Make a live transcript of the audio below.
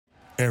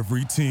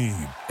Every team,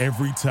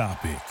 every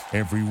topic,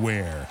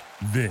 everywhere.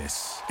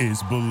 This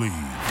is Believe.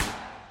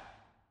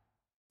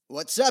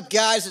 What's up,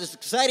 guys? It's an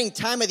exciting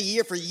time of the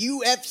year for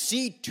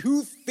UFC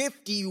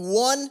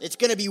 251. It's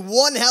going to be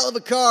one hell of a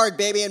card,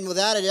 baby, and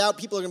without a doubt,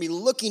 people are going to be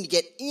looking to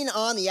get in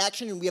on the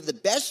action, and we have the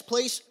best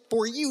place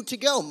for you to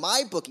go,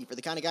 MyBookie, for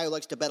the kind of guy who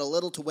likes to bet a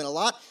little to win a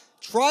lot.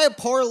 Try a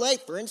parlay.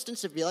 For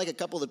instance, if you like a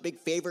couple of the big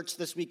favorites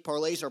this week,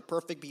 parlays are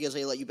perfect because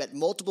they let you bet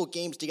multiple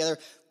games together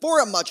for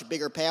a much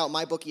bigger payout.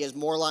 MyBookie has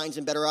more lines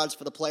and better odds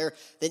for the player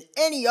than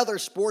any other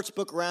sports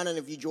book around, and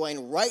if you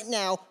join right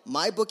now,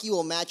 MyBookie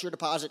will match your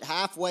deposit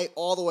halfway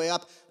all the way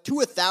up to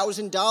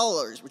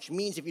 $1,000, which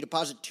means if you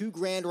deposit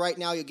 $2,000 right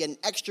now, you'll get an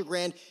extra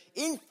grand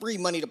in free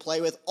money to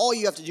play with. All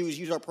you have to do is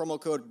use our promo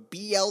code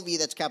BLV,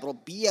 that's capital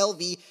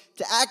BLV,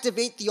 to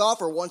activate the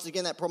offer. Once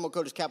again, that promo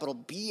code is capital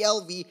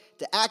BLV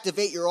to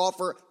activate your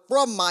offer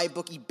from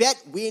MyBookie.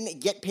 Bet, win,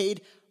 get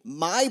paid.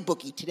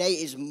 MyBookie. Today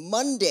is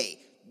Monday,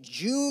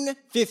 June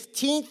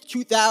 15th,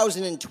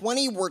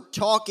 2020. We're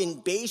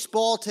talking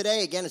baseball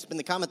today. Again, it's been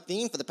the common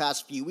theme for the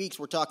past few weeks.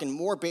 We're talking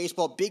more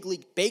baseball, big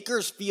league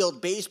Bakersfield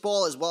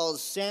baseball, as well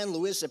as San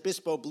Luis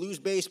Obispo Blues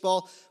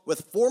baseball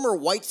with former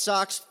White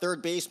Sox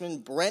third baseman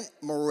Brent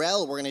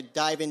Morel. We're going to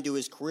dive into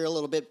his career a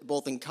little bit,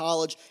 both in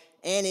college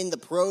and in the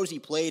pros. He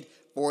played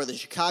for the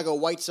Chicago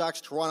White Sox,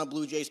 Toronto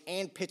Blue Jays,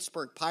 and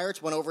Pittsburgh Pirates.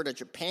 Went over to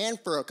Japan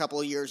for a couple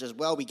of years as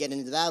well. We get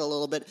into that a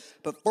little bit.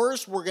 But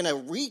first, we're going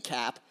to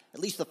recap at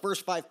least the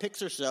first 5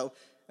 picks or so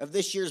of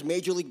this year's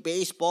Major League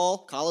Baseball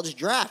college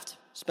draft.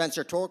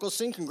 Spencer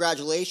Torkelson,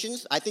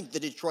 congratulations. I think the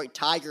Detroit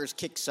Tigers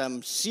kicked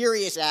some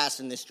serious ass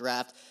in this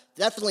draft.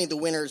 Definitely the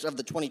winners of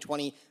the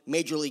 2020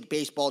 Major League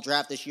Baseball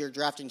draft this year,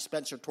 drafting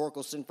Spencer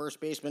Torkelson, first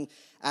baseman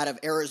out of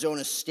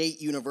Arizona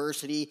State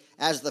University,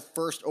 as the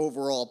first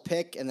overall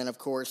pick. And then, of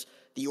course,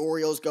 the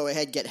Orioles go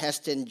ahead, get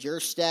Heston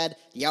Kjerstad,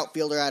 the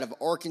outfielder out of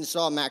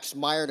Arkansas, Max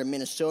Meyer to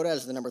Minnesota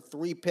as the number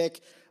 3 pick.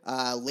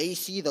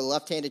 Lacey, the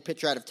left-handed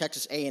pitcher out of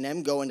Texas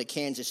A&M, going to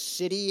Kansas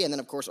City. And then,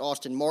 of course,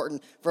 Austin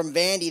Martin from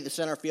Vandy, the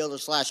center fielder /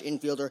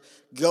 infielder,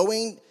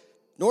 going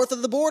north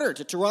of the border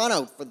to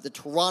Toronto for the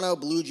Toronto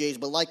Blue Jays.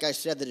 But like I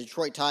said, the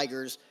Detroit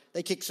Tigers,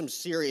 they kicked some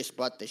serious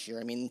butt this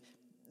year. I mean,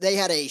 they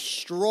had a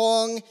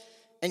strong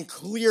and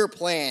clear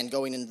plan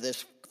going into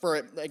this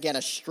for, again,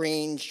 a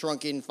strange,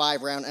 shrunken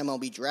 5-round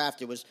MLB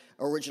draft. It was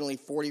originally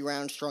 40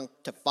 rounds, shrunk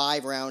to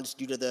 5 rounds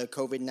due to the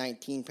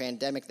COVID-19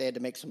 pandemic. They had to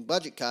make some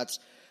budget cuts.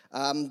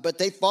 But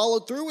they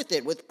followed through with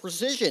it with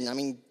precision. I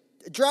mean,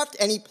 draft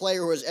any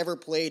player who has ever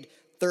played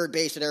third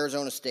base at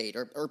Arizona State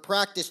or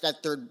practiced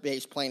at third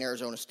base playing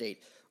Arizona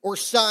State or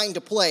signed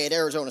to play at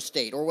Arizona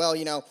State or,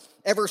 well,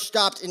 ever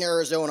stopped in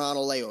Arizona on a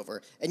layover.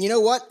 And you know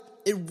what?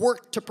 It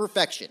worked to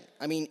perfection.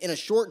 I mean, in a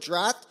short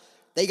draft,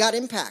 they got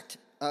impact.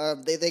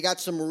 They got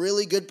some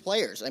really good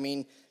players. I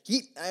mean,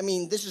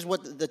 this is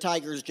what the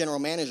Tigers general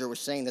manager was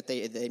saying, that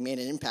they made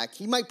an impact.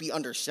 He might be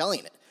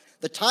underselling it.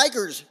 The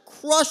Tigers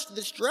crushed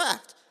this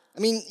draft. I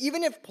mean,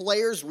 even if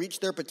players reach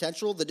their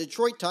potential, the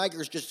Detroit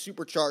Tigers just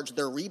supercharged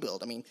their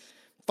rebuild. I mean,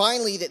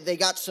 finally, they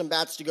got some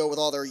bats to go with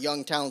all their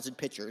young, talented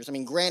pitchers. I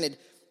mean, granted,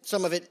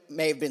 some of it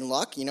may have been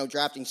luck.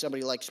 Drafting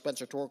somebody like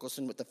Spencer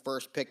Torkelson with the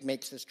first pick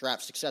makes this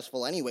draft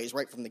successful anyways,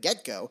 right from the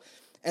get-go.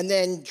 And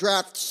then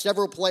draft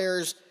several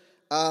players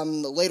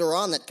later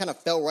on that kind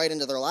of fell right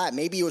into their lap.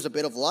 Maybe it was a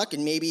bit of luck,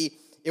 and maybe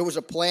it was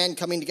a plan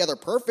coming together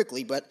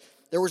perfectly, but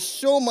there was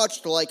so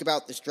much to like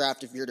about this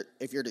draft if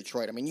you're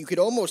Detroit. I mean, you could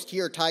almost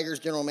hear Tigers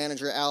general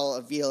manager Al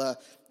Avila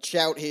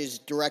shout his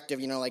directive,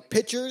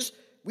 pitchers,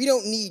 we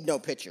don't need no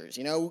pitchers,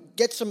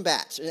 get some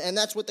bats. And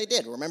that's what they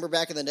did. Remember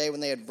back in the day when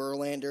they had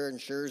Verlander and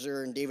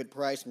Scherzer and David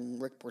Price and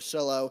Rick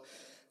Porcello?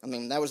 I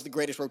mean, that was the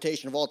greatest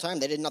rotation of all time.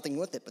 They did nothing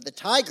with it. But the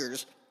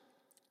Tigers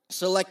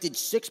selected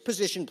 6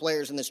 position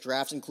players in this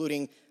draft,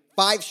 including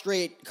 5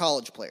 straight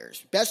college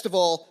players. Best of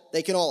all,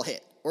 they can all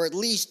hit, or at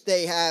least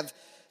they have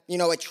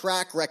a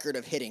track record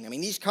of hitting. I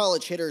mean, these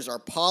college hitters are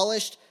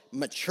polished,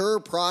 mature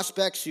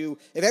prospects who,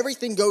 if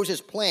everything goes as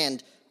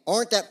planned,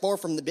 aren't that far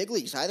from the big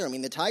leagues either. I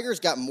mean, the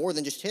Tigers got more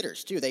than just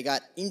hitters, too. They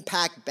got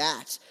impact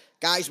bats,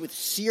 guys with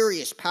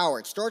serious power.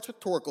 It starts with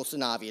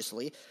Torkelson,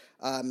 obviously.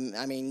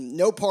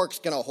 No park's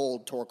going to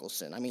hold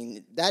Torkelson. I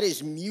mean, that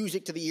is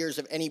music to the ears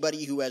of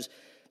anybody who has,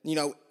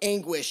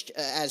 anguished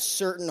as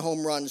certain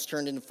home runs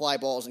turned into fly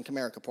balls in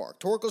Comerica Park.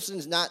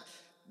 Torkelson's not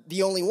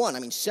the only one. I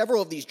mean,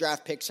 several of these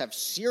draft picks have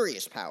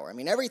serious power. I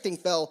mean, everything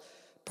fell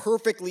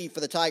perfectly for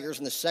the Tigers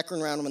in the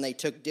second round when they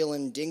took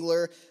Dylan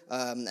Dingler,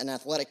 an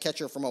athletic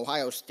catcher from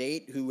Ohio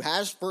State who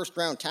has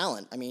first-round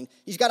talent. I mean,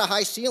 he's got a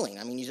high ceiling.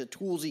 I mean, he's a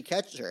toolsy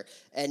catcher.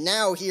 And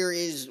now here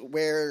is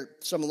where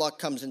some luck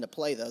comes into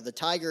play, though. The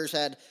Tigers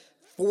had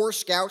 4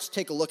 scouts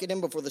take a look at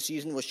him before the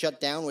season was shut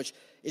down, which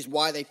is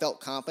why they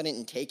felt confident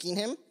in taking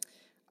him.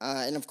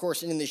 And, of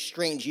course, in this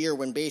strange year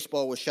when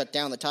baseball was shut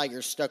down, the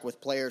Tigers stuck with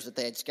players that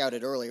they had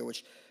scouted earlier,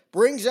 which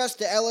brings us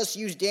to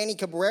LSU's Danny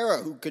Cabrera,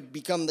 who could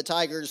become the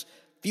Tigers'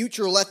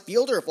 future left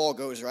fielder if all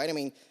goes right. I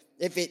mean,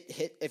 if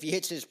he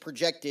hits his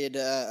projected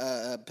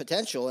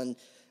potential. And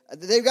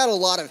they've got a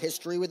lot of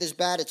history with his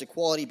bat. It's a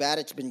quality bat.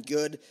 It's been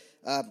good.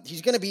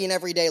 He's going to be an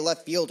everyday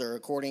left fielder,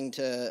 according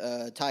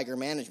to Tiger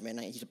management.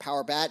 He's a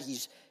power bat.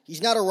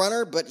 He's not a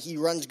runner, but he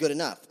runs good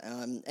enough.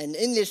 And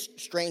in this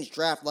strange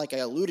draft, like I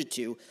alluded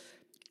to,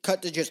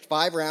 cut to just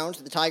 5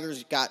 rounds, the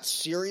Tigers got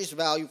serious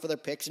value for their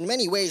picks. In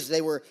many ways,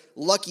 they were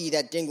lucky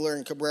that Dingler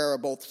and Cabrera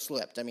both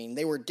slipped. I mean,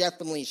 they were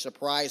definitely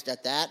surprised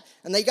at that.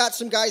 And they got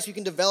some guys who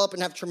can develop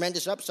and have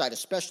tremendous upside,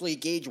 especially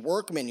Gage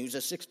Workman, who's a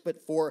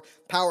 6'4"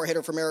 power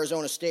hitter from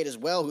Arizona State as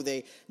well, who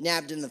they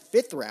nabbed in the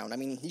 5th round. I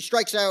mean, he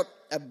strikes out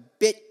a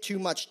bit too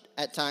much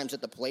at times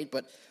at the plate,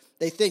 but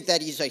they think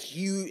that he's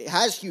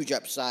has huge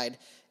upside,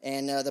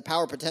 and the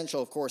power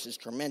potential, of course, is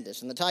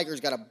tremendous. And the Tigers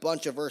got a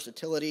bunch of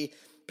versatility.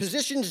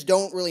 Positions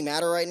don't really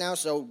matter right now,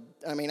 so,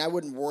 I mean, I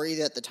wouldn't worry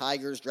that the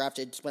Tigers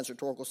drafted Spencer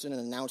Torkelson and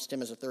announced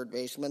him as a third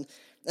baseman,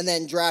 and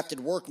then drafted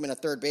Workman a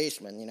third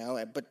baseman, you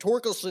know. But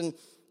Torkelson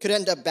could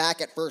end up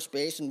back at first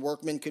base, and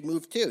Workman could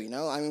move too, you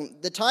know. I mean,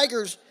 the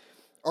Tigers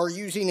are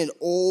using an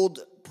old,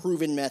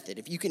 proven method.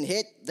 If you can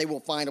hit, they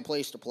will find a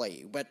place to play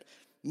you. But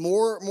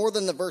more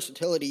than the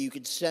versatility, you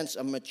could sense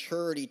a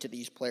maturity to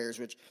these players,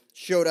 which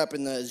showed up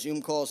in the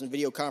Zoom calls and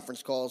video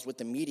conference calls with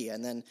the media.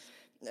 And then,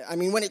 I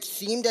mean, when it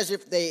seemed as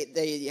if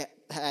they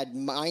had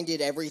minded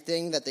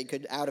everything that they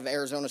could out of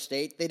Arizona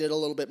State, they did a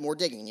little bit more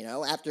digging, you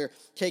know. After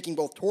taking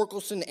both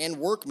Torkelson and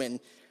Workman,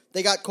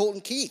 they got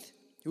Colton Keith,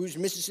 who's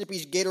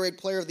Mississippi's Gatorade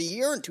Player of the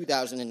Year in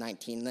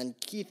 2019. And then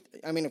Keith,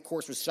 I mean, of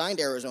course, was signed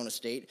to Arizona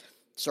State.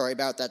 Sorry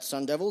about that,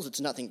 Sun Devils.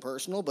 It's nothing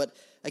personal. But,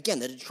 again,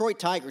 the Detroit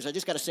Tigers, I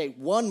just got to say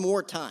one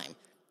more time,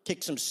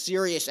 kicked some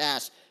serious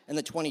ass in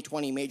the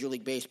 2020 Major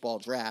League Baseball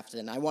draft.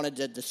 And I wanted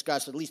to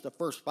discuss at least the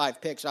first 5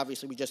 picks.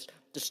 Obviously, we just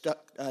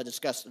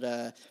discussed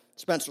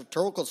Spencer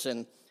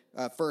Torkelson,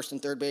 first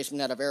and third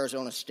baseman out of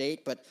Arizona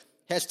State. But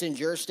Heston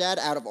Kjerstad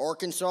out of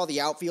Arkansas,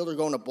 the outfielder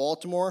going to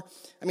Baltimore.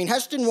 I mean,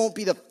 Heston won't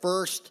be the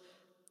first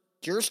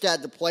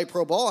Kjerstad to play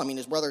pro ball. I mean,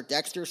 his brother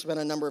Dexter spent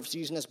a number of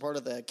seasons as part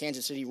of the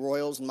Kansas City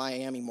Royals and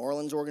Miami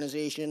Marlins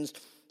organizations.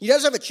 He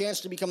does have a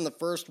chance to become the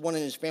first one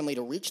in his family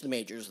to reach the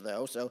majors,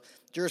 though. So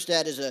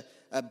Kjerstad is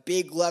a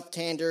big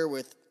left-hander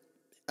with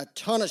a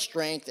ton of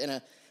strength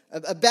and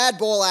a bad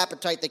ball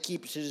appetite that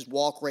keeps his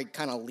walk rate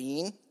kind of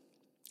lean.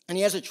 And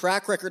he has a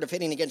track record of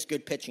hitting against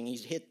good pitching.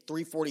 He's hit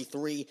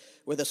 .343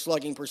 with a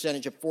slugging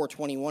percentage of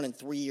 .421 in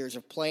 3 years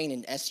of playing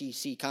in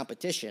SEC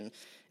competition.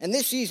 And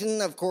this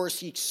season, of course,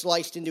 he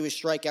sliced into his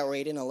strikeout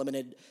rate in a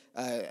limited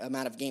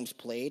amount of games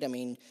played. I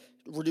mean,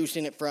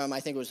 reducing it from,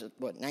 I think it was,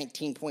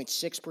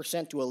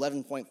 19.6% to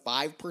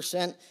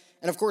 11.5%.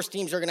 And, of course,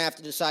 teams are going to have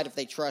to decide if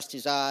they trust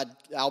his odd,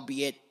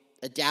 albeit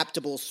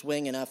adaptable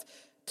swing enough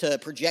to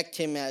project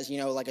him as, you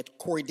know, like a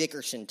Corey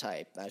Dickerson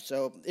type.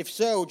 So, if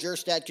so,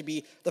 Kjerstad could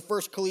be the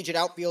first collegiate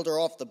outfielder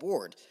off the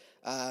board.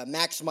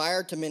 Max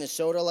Meyer to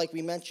Minnesota, like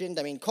we mentioned.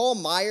 I mean, call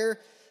Meyer,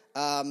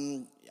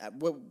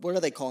 what are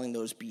they calling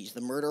those bees?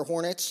 The murder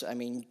hornets? I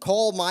mean,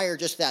 call Meyer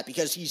just that,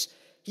 because he's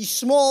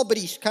small, but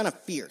he's kind of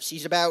fierce.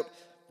 He's about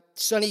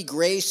Sonny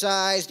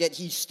Gray-sized, yet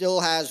he still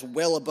has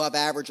well above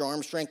average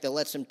arm strength that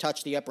lets him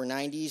touch the upper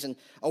 90s, and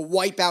a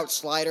wipeout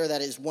slider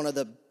that is one of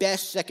the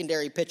best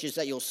secondary pitches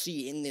that you'll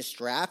see in this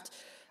draft.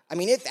 I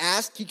mean, if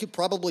asked, he could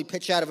probably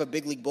pitch out of a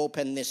big league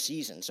bullpen this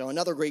season. So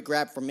another great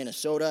grab from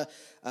Minnesota.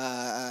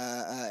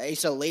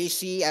 Asa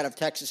Lacy out of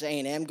Texas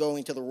A&M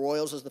going to the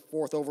Royals as the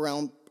 4th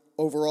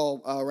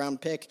overall round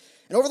pick.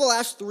 And over the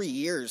last 3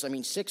 years, I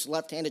mean, 6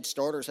 left-handed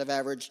starters have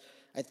averaged,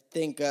 I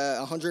think,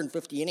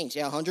 150 innings.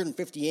 Yeah,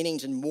 150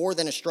 innings and more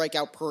than a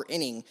strikeout per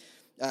inning.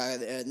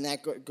 And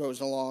that goes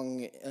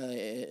along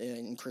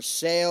in Chris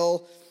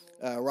Sale,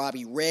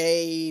 Robbie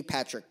Ray,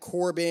 Patrick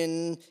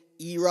Corbin,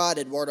 Erod,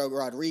 Eduardo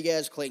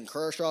Rodriguez, Clayton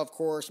Kershaw, of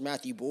course,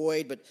 Matthew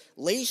Boyd. But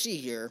Lacy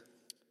here,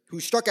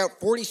 who struck out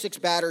 46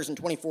 batters in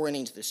 24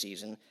 innings this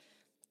season,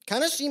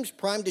 kind of seems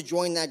primed to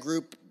join that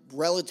group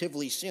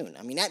relatively soon.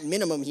 I mean, at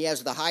minimum, he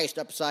has the highest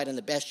upside and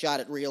the best shot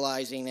at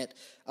realizing it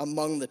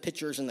among the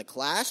pitchers in the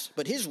class,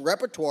 but his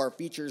repertoire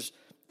features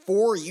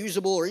 4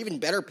 usable or even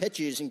better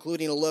pitches,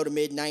 including a low to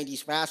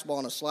mid-90s fastball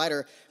and a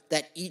slider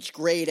that each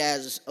grade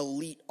as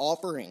elite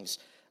offerings,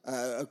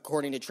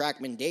 according to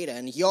TrackMan data.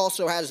 And he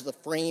also has the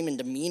frame and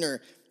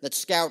demeanor that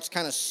scouts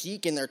kind of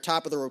seek in their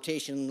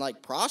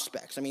top-of-the-rotation-like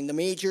prospects. I mean, the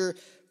major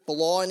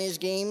flaw in his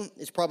game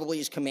is probably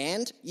his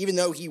command. Even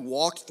though he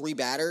walked 3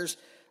 batters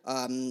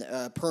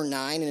per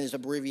 9 in his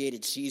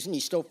abbreviated season, he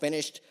still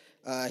finished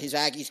his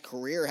Aggies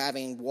career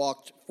having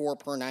walked 4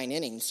 per 9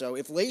 innings. So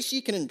if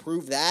Lacy can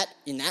improve that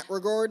in that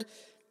regard,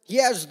 he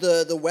has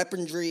the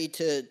weaponry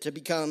to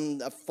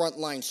become a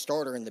frontline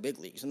starter in the big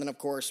leagues. And then, of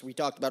course, we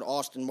talked about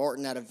Austin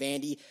Martin out of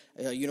Vandy,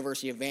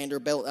 University of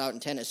Vanderbilt out in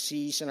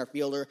Tennessee, center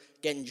fielder,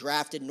 getting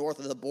drafted north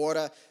of the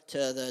border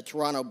to the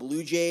Toronto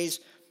Blue Jays.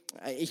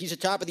 He's a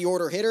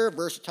top-of-the-order hitter,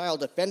 versatile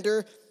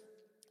defender,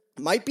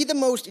 might be the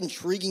most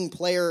intriguing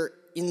player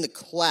in the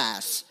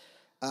class.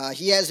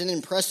 He has an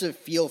impressive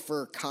feel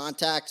for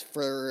contact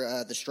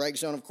for the strike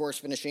zone, of course,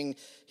 finishing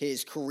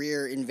his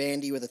career in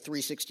Vandy with a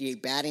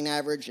 .368 batting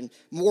average and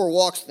more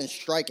walks than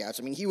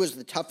strikeouts. I mean, he was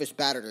the toughest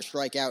batter to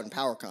strike out in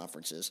power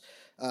conferences.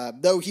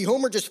 Though he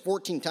homered just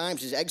 14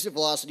 times, his exit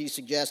velocity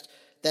suggests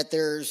that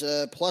there's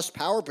plus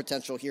power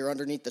potential here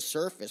underneath the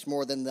surface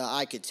more than the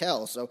eye could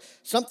tell. So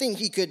something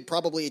he could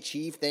probably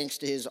achieve thanks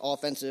to his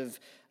offensive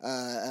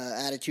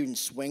attitude and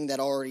swing that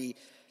already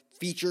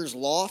features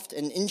loft.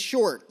 And in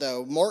short,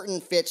 though, Martin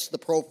fits the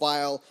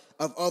profile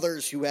of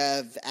others who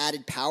have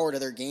added power to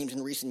their games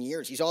in recent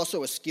years. He's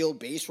also a skilled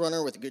base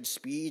runner with good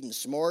speed and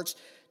smarts.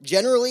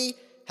 Generally,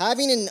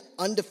 having an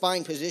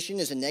undefined position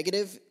is a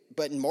negative,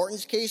 but in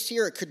Martin's case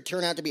here, it could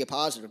turn out to be a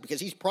positive because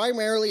he's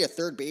primarily a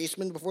third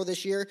baseman before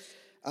this year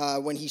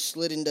when he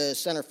slid into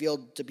center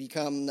field to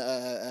become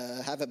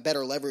have a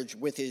better leverage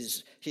with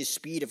his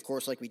speed, of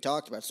course, like we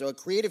talked about. So a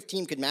creative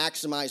team could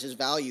maximize his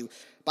value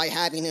by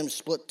having him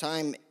split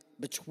time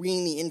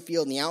between the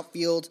infield and the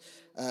outfield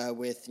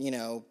with,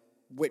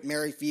 Whit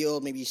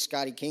Merrifield, maybe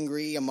Scotty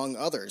Kingery, among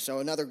others. So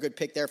another good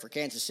pick there for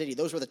Kansas City.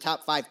 Those were the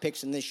top 5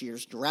 picks in this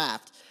year's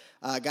draft.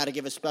 Got to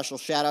give a special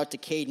shout-out to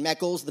Cade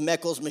Meckles, the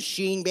Meckles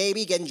machine,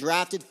 baby, getting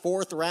drafted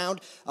 4th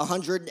round,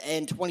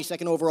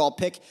 122nd overall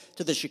pick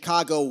to the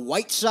Chicago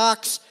White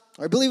Sox.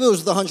 I believe it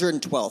was the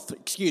 112th.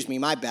 Excuse me,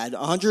 my bad.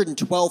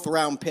 112th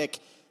round pick.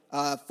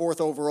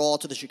 4th overall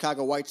to the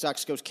Chicago White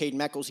Sox goes Cade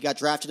Meckles. He got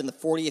drafted in the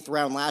 40th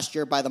round last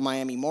year by the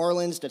Miami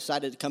Marlins,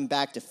 decided to come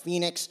back to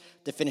Phoenix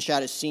to finish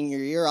out his senior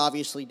year.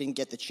 Obviously didn't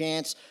get the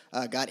chance,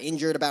 got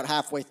injured about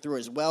halfway through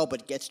as well,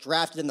 but gets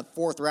drafted in the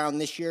 4th round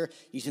this year.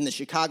 He's in the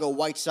Chicago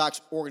White Sox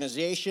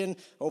organization.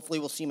 Hopefully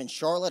we'll see him in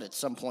Charlotte at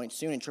some point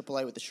soon in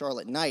AAA with the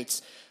Charlotte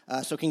Knights.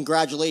 So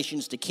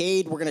congratulations to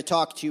Cade. We're going to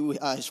talk to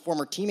his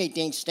former teammate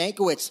Dane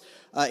Stankiewicz,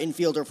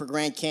 infielder for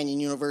Grand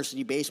Canyon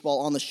University Baseball,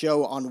 on the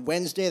show on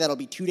Wednesday. That'll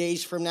be 2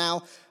 days from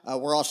now.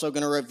 We're also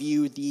going to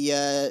review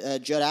the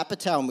Judd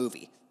Apatow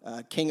movie,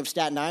 King of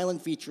Staten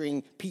Island,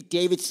 featuring Pete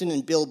Davidson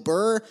and Bill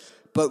Burr.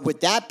 But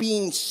with that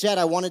being said,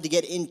 I wanted to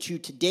get into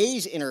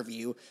today's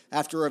interview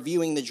after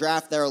reviewing the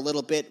draft there a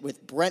little bit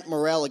with Brent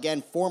Morel,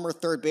 again, former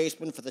third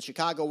baseman for the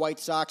Chicago White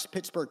Sox,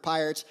 Pittsburgh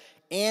Pirates,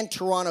 and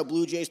Toronto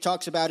Blue Jays.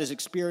 Talks about his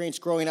experience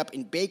growing up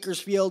in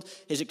Bakersfield,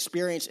 his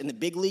experience in the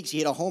big leagues. He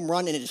hit a home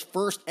run in his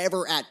first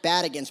ever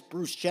at-bat against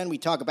Bruce Chen. We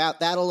talk about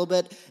that a little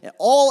bit. And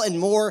all and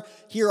more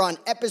here on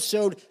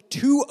episode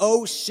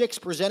 206,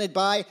 presented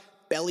by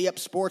Belly Up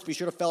Sports. Be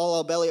sure to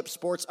follow Belly Up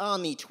Sports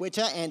on the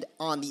Twitter and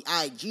on the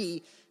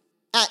IG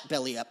at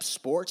Belly Up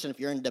Sports. And if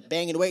you're into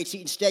banging weights,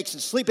 eating steaks,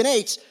 and sleeping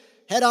eights,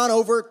 head on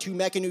over to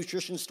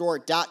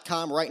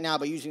mechanutritionstore.com right now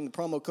by using the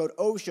promo code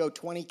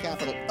OSHOW20,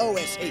 capital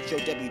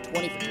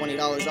OSHOW20 for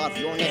 $20 off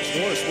your next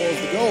door.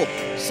 Swirls the goal.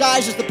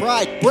 Size is the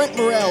pride. Brent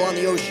Morel on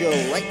the O Show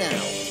right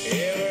now.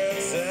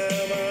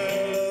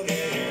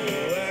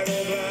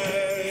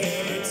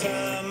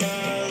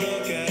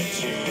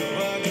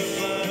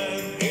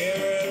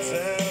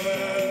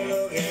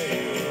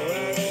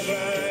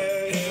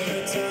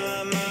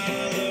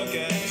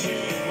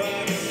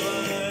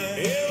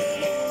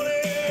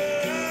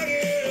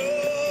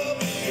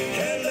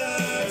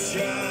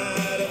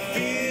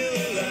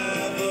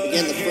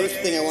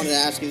 Thing I wanted to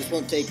ask you, this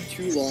won't take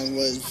too long,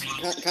 was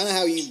kind of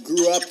how you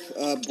grew up,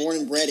 born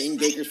and bred in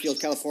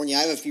Bakersfield, California.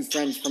 I have a few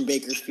friends from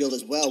Bakersfield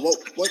as well.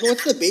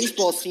 What's the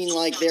baseball scene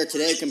like there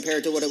today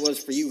compared to what it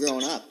was for you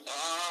growing up?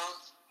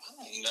 I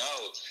don't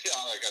know.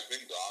 I've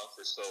been gone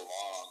for so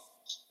long,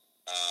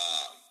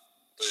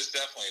 but it's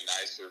definitely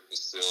nicer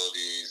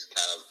facilities,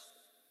 kind of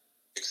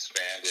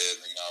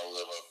expanded.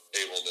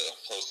 We're able to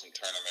host some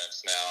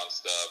tournaments now and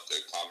stuff to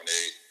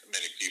accommodate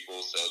many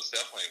people, so it's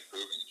definitely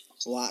improving.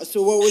 Wow. So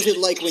what was it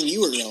like when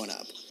you were growing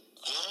up?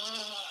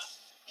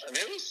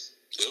 It was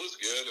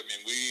good.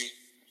 We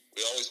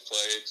always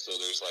played, so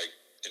there's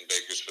in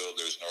Bakersfield,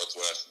 there's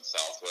Northwest and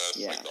Southwest,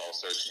 the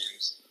All-Star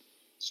teams.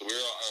 So I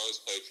always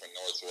played for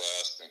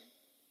Northwest, and,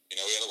 we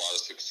had a lot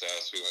of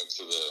success. We went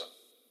to the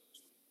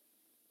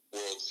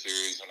World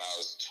Series when I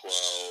was 12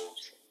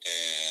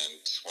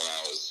 and when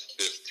I was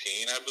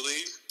 15, I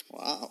believe.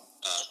 Wow.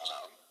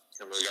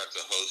 And we got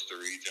to host a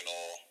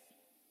regional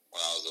when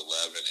I was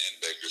 11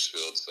 in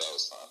Bakersfield, so that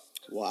was fun.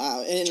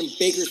 Wow. And in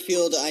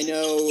Bakersfield, I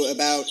know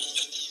about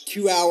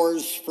 2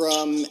 hours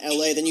from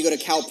L.A., then you go to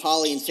Cal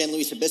Poly in San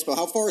Luis Obispo.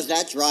 How far is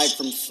that drive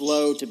from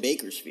SLO to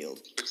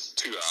Bakersfield? It's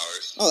 2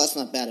 hours. Oh, that's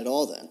not bad at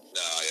all then. No,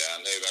 yeah,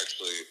 and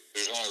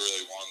there's only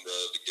really one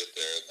road to get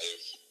there, and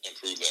they've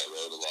improved that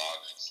road a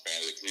lot and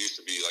expanded it. 'Cause it used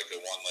to be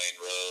a one-lane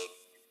road,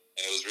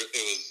 and it was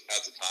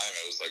at the time,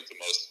 it was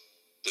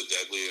the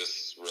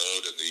deadliest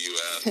road in the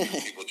U.S.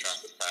 People trying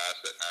to pass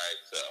at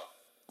night, so.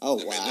 Oh,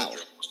 wow.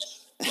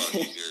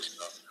 Easier,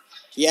 so.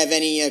 Do you have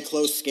any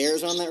close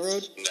scares on that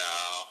road? No,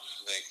 I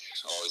think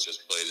I always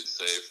just played it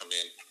safe.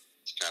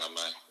 It's kind of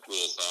my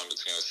rule of thumb.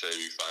 It's going to save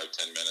you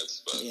 5-10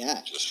 minutes, but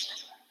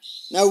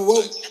Now,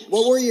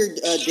 what were your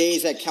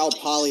days at Cal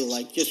Poly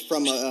like, just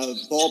from a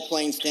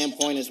ball-playing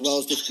standpoint as well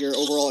as just your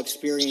overall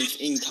experience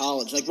in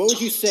college? What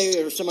would you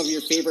say are some of your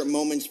favorite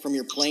moments from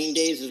your playing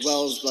days as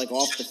well as,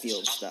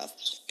 off-the-field stuff?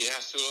 Yeah,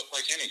 so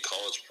like any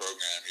college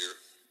program, you're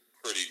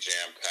pretty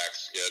jam-packed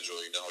schedule.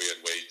 We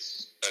had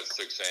weights at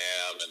 6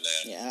 a.m. and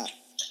then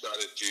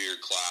started to do your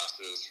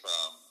classes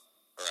from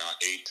around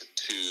 8 to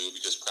 2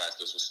 because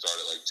practice would start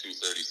at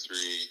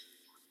 2:33.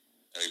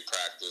 and we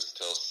practiced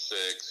till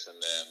 6, and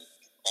then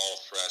all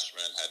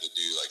freshmen had to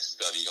do like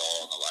study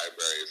hall in the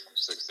library from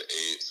 6 to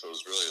 8. So it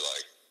was really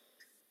like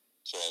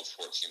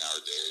 12, 14-hour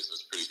days. It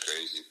was pretty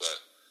crazy. But,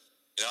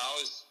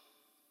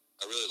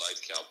 I really liked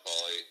Cal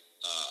Poly.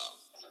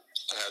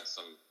 I had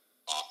some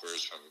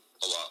offers from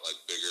a lot like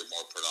bigger,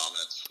 more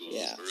predominant schools.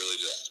 Yeah. But really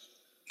just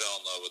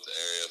fell in love with the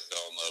area,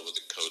 fell in love with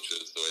the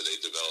coaches, the way they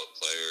developed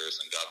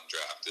players, and got them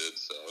drafted.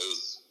 So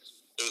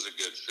it was a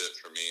good fit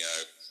for me.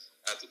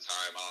 At the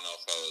time, I don't know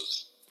if I was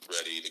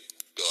ready to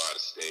go out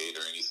of state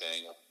or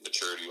anything,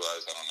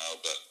 maturity-wise, I don't know,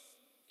 but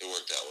it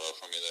worked out well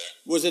for me there.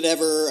 Was it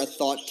ever a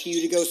thought to you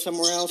to go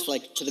somewhere else,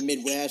 like to the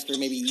Midwest or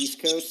maybe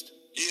East Coast?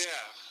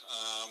 Yeah,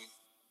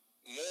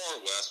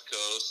 more West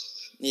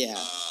Coast. Yeah.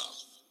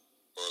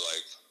 Or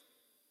like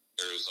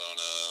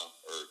Arizona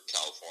or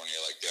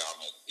California, like down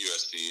at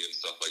USC and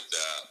stuff like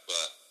that.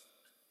 But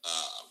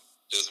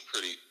it was a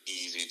pretty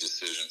easy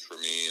decision for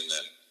me. And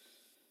then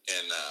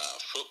in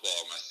football,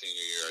 my senior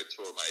year, I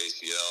tore my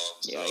ACL.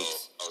 So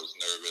I was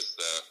nervous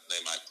that they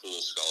might pull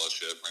a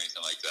scholarship or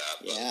anything like that.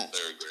 But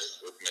they were great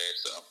with me,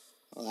 so.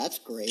 Well, that's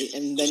great.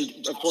 And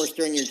then, of course,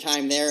 during your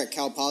time there at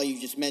Cal Poly, you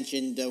just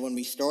mentioned when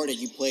we started,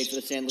 you played for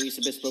the San Luis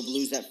Obispo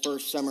Blues that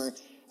first summer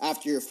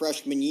after your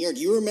freshman year. Do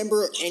you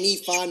remember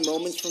any fond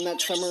moments from that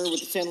summer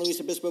with the San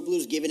Luis Obispo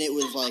Blues, given it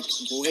was like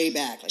way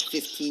back, like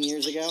 15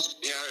 years ago?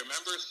 Yeah, I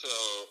remember. So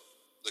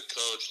the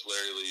coach,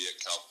 Larry Lee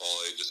at Cal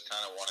Poly, just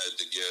kind of wanted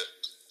to get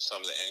some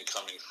of the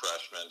incoming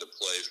freshmen to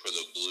play for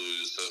the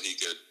Blues so he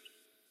could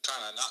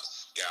kind of not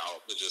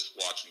scout, but just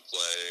watch them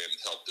play and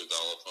help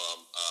develop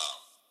them.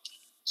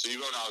 So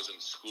even when I was in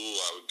school,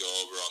 I would go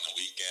over on the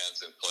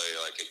weekends and play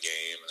like a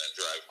game and then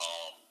drive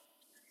home.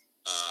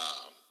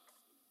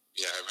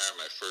 Yeah, I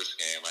remember my first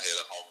game, I hit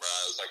a home run.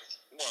 It was like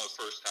one of the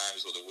first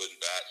times with a wooden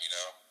bat,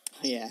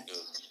 Yeah. It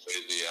was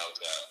crazy out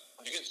that. I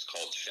think it's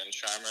called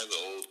Shinsheimer, the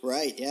old.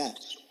 Right, yeah.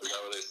 Is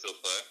that where they still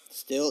play?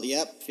 Still,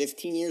 yep,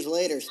 15 years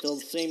later, still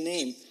the same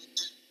name.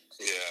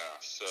 Yeah,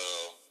 so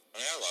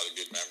I had a lot of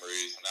good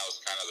memories, and that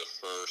was kind of the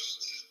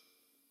first,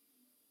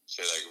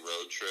 say, like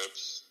road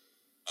trips.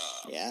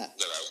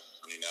 That I,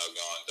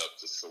 going up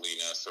to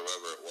Salinas or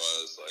wherever it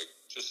was, like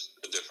just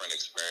a different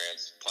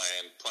experience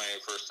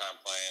first time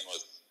playing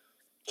with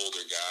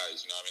older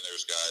guys.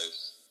 There's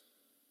guys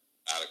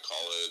out of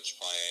college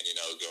playing,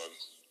 going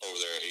over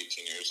there at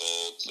 18 years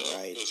old. So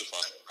It was a fun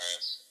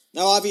experience.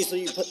 Now,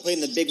 obviously, you played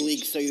in the big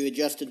leagues, so you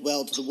adjusted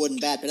well to the wooden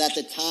bat. But at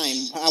the time,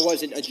 how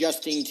was it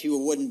adjusting to a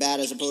wooden bat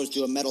as opposed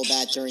to a metal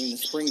bat during the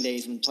spring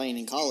days when playing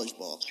in college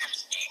ball?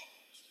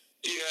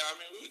 Yeah,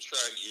 we would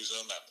try and use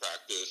them at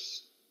practice.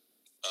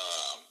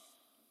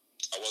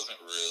 I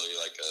wasn't really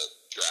like a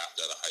draft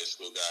out of high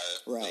school guy.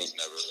 Right. I was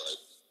never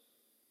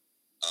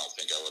I don't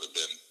think I would have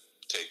been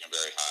taken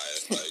very high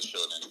if I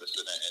showed interest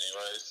in it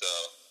anyway. So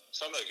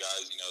some of the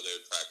guys, they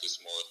would practice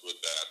more with wood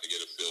bat to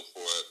get a feel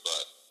for it,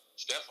 but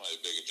it's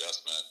definitely a big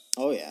adjustment.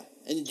 Oh, yeah.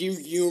 And do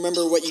you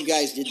remember what you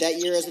guys did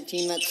that year as a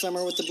team that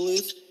summer with the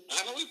Blues?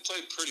 I know we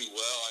played pretty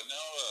well. I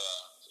know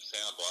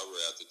Santa Barbara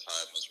at the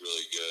time was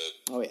really good.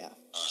 Oh, yeah.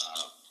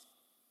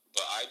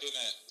 But I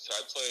didn't, so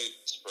I played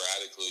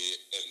sporadically,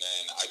 and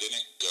then I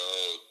didn't go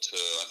to,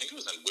 I think it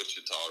was in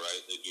Wichita, right?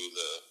 They do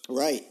the...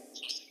 Right.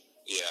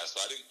 Yeah,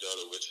 so I didn't go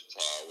to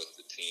Wichita with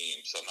the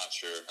team, so I'm not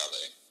sure how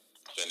they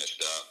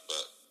finished up,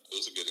 but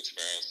it was a good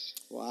experience.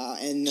 Wow,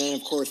 and then,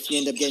 of course, you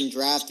end up getting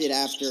drafted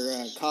after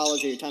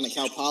college or your time at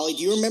Cal Poly.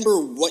 Do you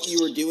remember what you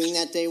were doing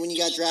that day when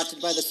you got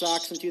drafted by the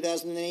Sox in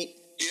 2008?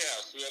 Yeah,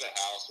 so we had a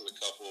house with a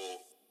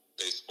couple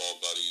baseball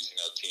buddies,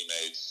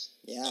 teammates.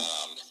 Yeah.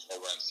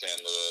 Over in San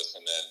Luis,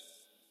 and then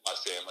my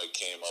family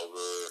came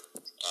over.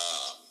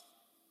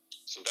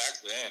 So back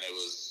then it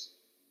was,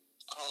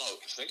 I don't know,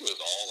 I think it was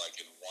all like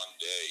in one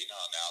day.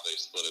 Now they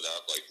split it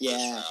up like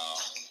first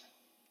round.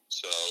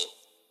 So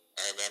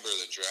I remember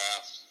the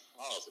draft.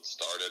 I don't know if it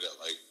started at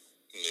like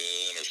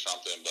noon or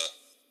something, but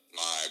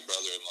my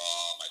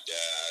brother-in-law, my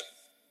dad,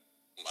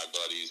 my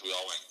buddies, we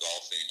all went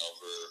golfing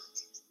over.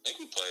 I think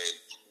we played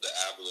the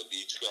Avila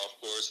Beach golf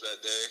course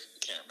that day. I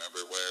can't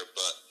remember where,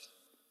 but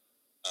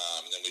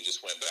then we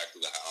just went back to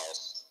the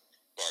house,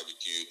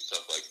 barbecued,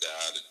 stuff like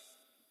that. And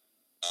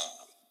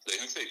I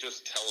think they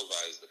just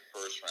televised the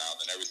first round,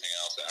 and everything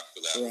else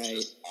after that was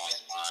just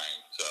online.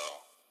 So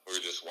we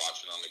were just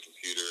watching on the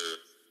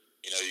computer.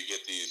 You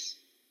get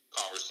these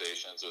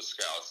conversations with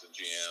scouts and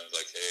GMs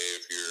like, hey,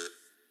 if you're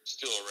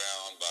still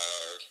around by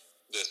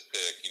this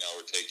pick,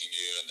 we're taking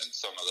you. And then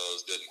some of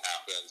those didn't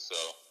happen. So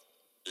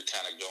you're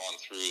kind of going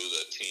through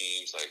the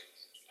teams, like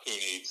who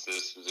needs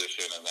this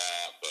position and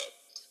that.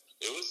 But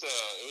it was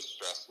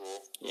stressful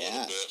a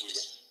little bit.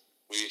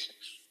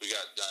 We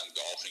got done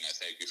golfing, I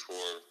think,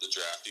 before the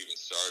draft even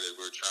started.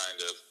 We were trying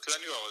to, because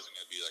I knew I wasn't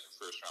going to be like a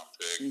first-round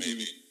pick,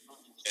 maybe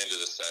into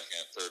the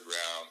second, third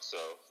round. So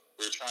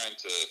we were trying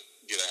to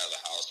get out of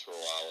the house for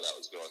a while while that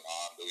was going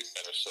on, but we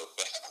finished so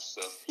fast.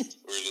 So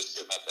we were just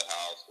sitting at the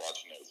house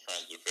watching it with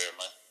friends and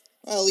family.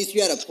 Well, at least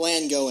you had a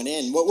plan going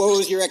in. What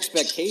was your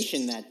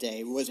expectation that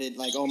day? Was it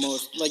like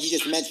almost, like you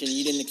just mentioned,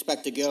 you didn't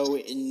expect to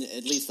go in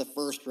at least the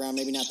first round,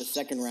 maybe not the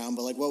second round,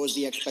 but like what was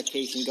the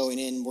expectation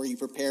going in? Were you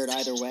prepared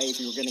either way if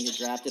you were going to get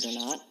drafted or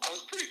not? I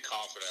was pretty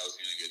confident I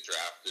was going to get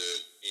drafted,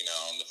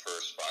 in the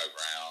first 5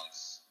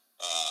 rounds.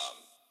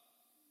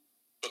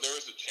 But there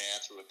was a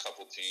chance with a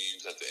couple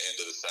teams at the end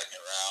of the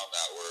second round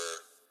that were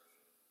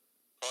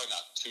probably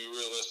not too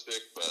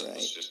realistic, but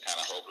was just kind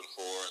of hoping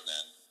for, and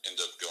then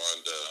ended up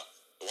going to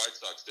the White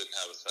Sox didn't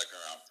have a second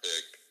round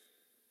pick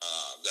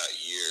that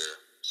year,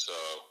 so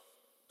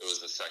it was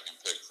the second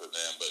pick for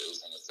them, but it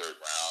was in the third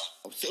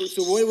round.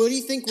 So what do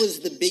you think was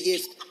the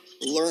biggest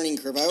learning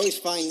curve? I always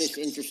find this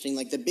interesting,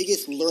 like the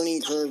biggest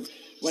learning curve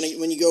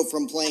when you go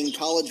from playing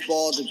college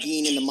ball to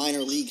being in the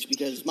minor leagues,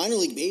 because minor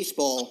league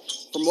baseball,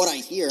 from what I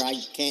hear, I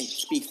can't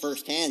speak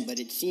firsthand, but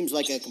it seems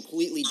like a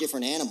completely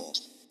different animal.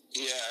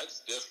 Yeah,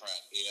 it's different.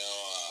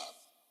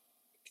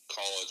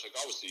 College, like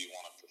obviously you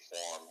want to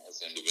perform as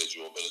an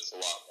individual, but it's a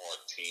lot more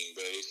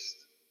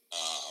team-based,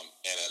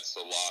 and it's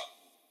a lot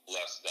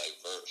less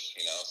diverse,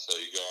 So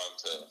you go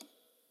into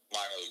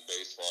minor league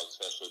baseball,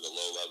 especially the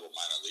low-level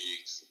minor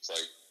leagues, it's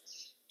like,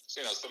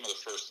 some of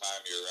the first time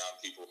you're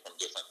around people from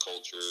different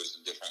cultures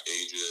and different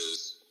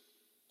ages,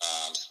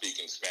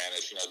 speaking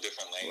Spanish,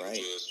 different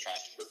languages,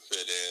 trying to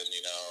fit in,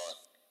 and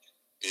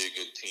be a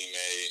good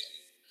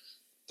teammate.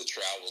 The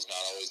travel's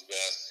not always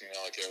best,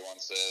 like everyone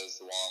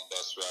says, the long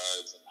bus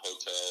rides and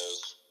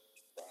hotels.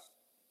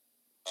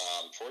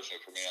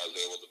 Fortunately for me, I was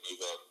able to move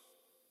up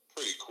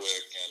pretty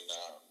quick, and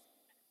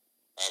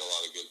I had a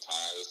lot of good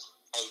times.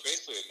 I was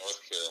basically in North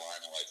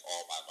Carolina, like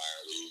all my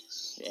minor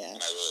leagues, and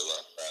I really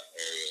loved that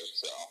area,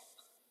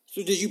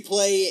 So did you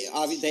play,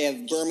 obviously they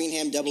have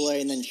Birmingham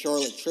AA and then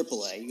Charlotte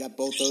AAA. You got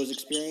both those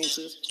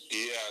experiences?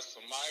 Yeah,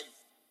 so my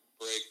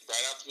break,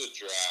 right after the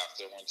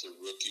draft, I went to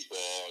rookie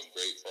ball in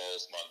Great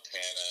Falls,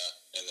 Montana,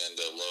 and then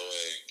to low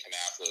A in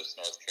Kannapolis,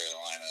 North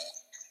Carolina.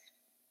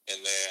 And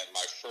then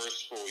my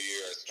first full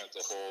year, I spent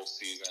the whole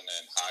season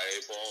in high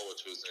A ball,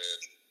 which was in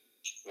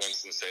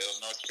Winston-Salem,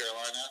 North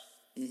Carolina.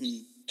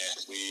 Mm-hmm. And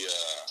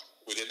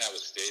we didn't have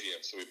a stadium,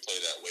 so we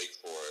played at Wake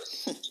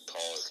Forest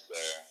College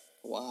there.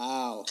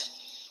 Wow.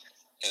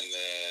 And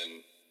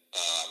then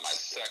my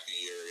second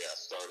year,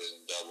 started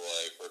in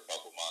AA for a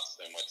couple months,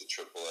 then went to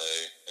AAA,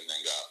 and then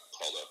got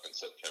called up in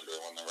September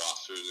when the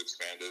rosters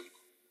expanded.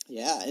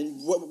 Yeah, and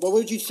what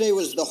would you say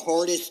was the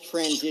hardest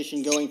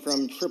transition going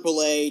from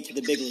AAA to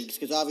the big leagues?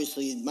 Because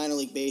obviously minor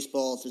league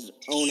baseball is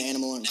its own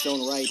animal in its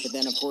own right, but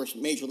then, of course,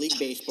 Major League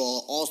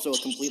Baseball, also a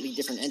completely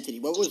different entity.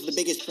 What was the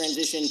biggest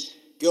transition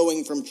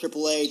going from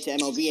AAA to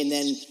MLB and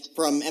then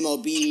from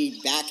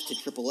MLB back to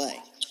AAA?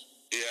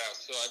 Yeah,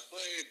 so I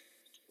played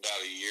about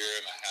a year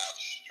and a half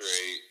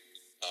straight.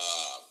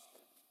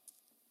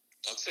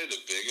 I'd say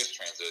the biggest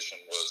transition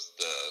was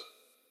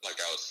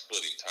I was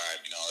splitting time,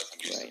 like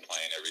I'm used to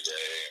playing every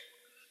day,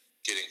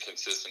 getting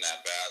consistent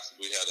at-bats.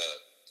 We had a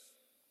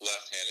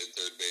left-handed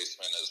third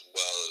baseman as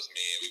well as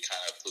me. We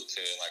kind of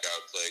platoon, like I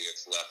would play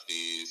against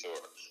lefties, or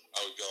I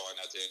would go in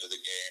at the end of the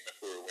game if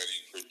we were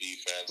winning for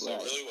defense. So I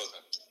really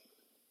wasn't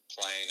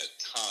playing a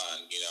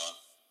ton,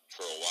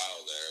 for a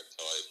while there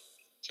until I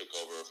took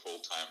over a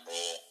full-time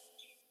role.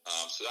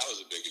 So that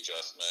was a big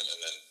adjustment. And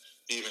then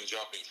even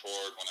jumping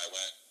forward when I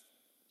went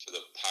to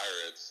the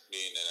Pirates,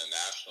 being in a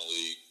National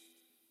League,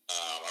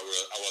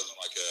 I wasn't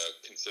like a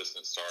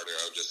consistent starter.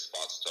 I would just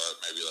spot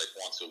start maybe like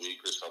once a week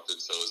or something.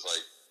 So it was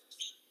like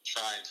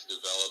trying to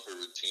develop a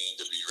routine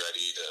to be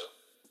ready to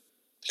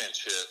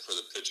pinch hit for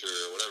the pitcher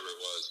or whatever it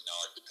was.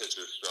 Like the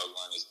pitcher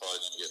struggling, he's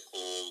probably going to get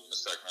pulled in the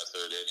second or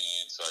third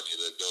inning, so I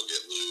needed to go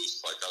get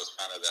loose. Like I was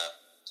kind of that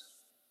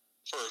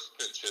first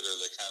pinch hitter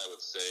that kind of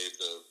would save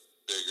the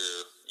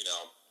bigger,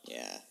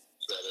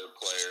 better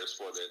players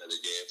for the end of the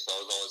game. So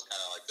I was always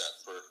kind of like that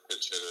first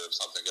pitch hitter if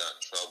something got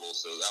in trouble.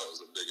 So that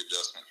was a big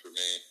adjustment for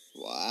me.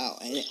 Wow.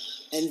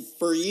 And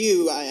for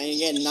you,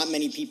 again, not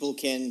many people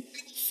can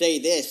say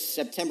this.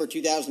 September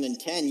 2010,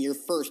 your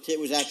first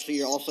hit was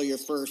actually also your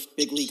first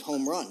big league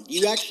home run. Do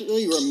you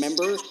actually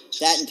remember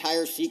that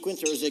entire sequence,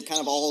 or is it kind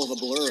of all of a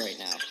blur right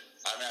now?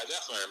 I mean, I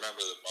definitely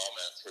remember the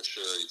moment for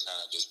sure. You kind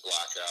of just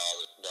black out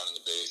and running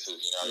the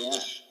bases.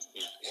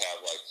 You have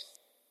like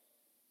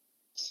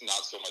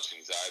not so much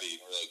anxiety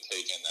and really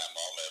take in that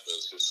moment, but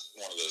it's just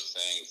one of those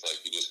things, like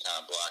you just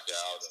kind of black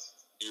out.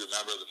 You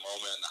remember the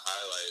moment and the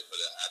highlight, but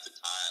at the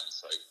time,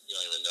 it's like you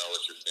don't even know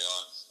what you're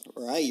feeling.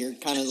 Right, you're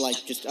kind of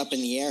like just up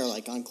in the air,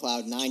 like on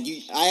cloud nine.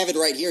 I have it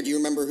right here. Do you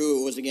remember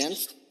who it was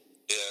against?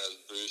 Yeah,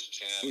 Bruce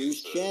Chen.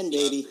 Bruce Chen,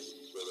 baby.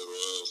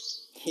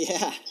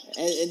 Yeah,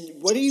 and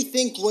what do you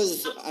think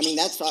was, I mean,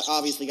 that's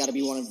obviously got to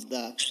be one of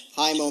the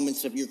high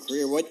moments of your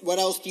career. What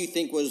else do you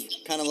think was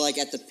kind of like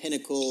at the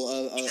pinnacle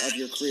of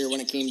your career when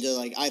it came to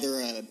like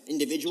either an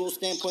individual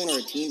standpoint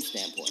or a team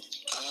standpoint?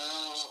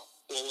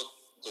 Well, with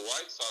the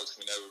White Sox,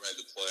 we never made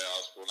the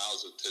playoffs. When I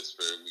was with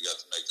Pittsburgh, we got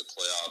to make the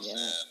playoffs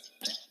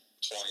in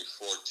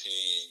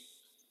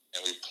 2014,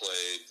 and we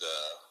played the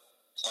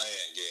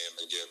play-in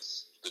game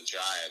against the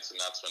Giants, and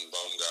that's when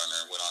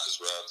Baumgartner went on his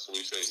run. So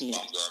we faced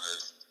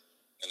Baumgartner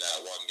in that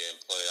one-game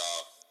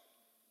playoff,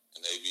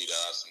 and they beat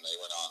us, and they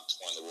went on to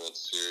win the World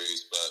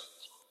Series. But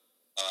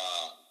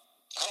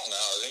I don't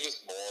know. I think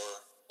it's more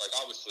like,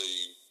 obviously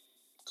you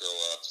grow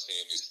up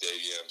seeing these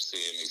stadiums,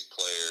 seeing these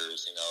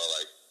players, you know,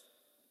 like,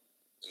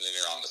 and then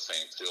you're on the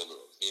same field.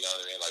 You know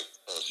what I mean? Like,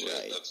 oh shit,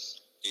 right. that's,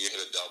 you hit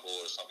a double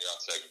or something on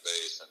second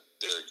base, and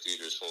Derek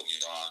Jeter's holding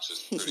you on. It's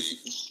just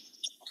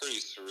pretty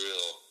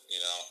surreal, you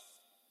know.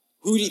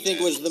 Who do you think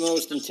was the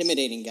most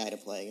intimidating guy to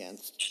play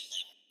against?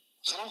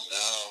 I don't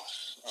know.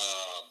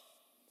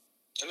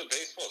 And the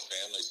baseball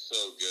family's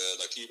so good.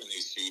 Like, even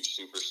these huge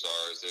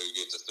superstars, they would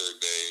get to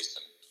third base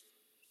and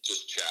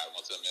just chat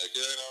with them. Like,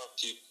 yeah, you know,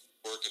 keep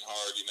working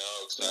hard, you know,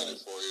 excited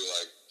for you.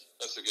 Like,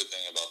 that's the good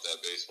thing about that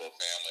baseball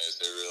family is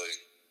they really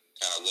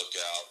kind of look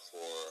out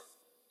for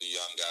the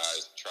young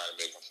guys and try to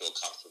make them feel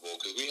comfortable.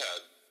 Because we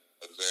had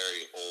a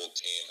very old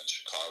team in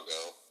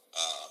Chicago.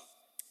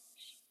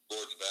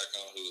 Gordon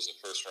Beckham, who was a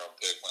first-round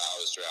pick when I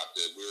was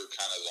drafted, we were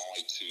kind of the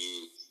only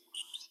two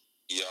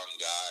young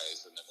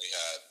guys, and then we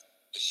had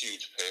a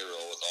huge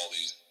payroll with all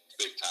these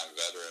big-time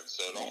veterans.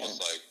 So it almost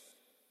like,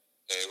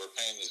 hey, we're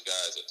paying these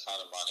guys a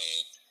ton of money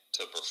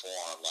to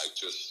perform. Like,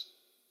 just,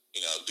 you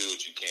know, do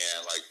what you can.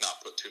 Like,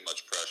 not put too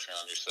much pressure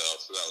on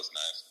yourself. So that was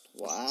nice.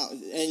 Wow.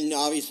 And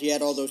obviously you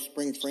had all those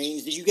spring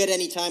trainings. Did you get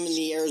any time in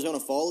the Arizona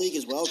Fall League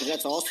as well? Because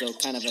that's also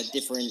kind of a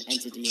different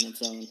entity in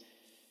its own.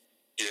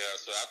 Yeah,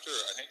 so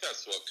I think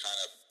that's what kind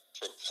of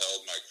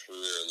propelled my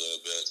career a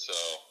little bit. So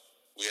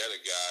we had a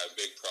guy, a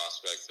big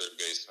prospect, third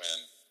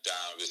baseman,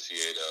 Don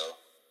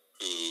Viciedo,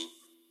 who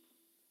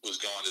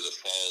was going to the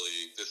Fall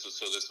League. This was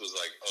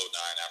like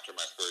 2009 after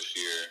my first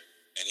year,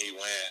 and he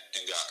went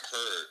and got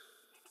hurt.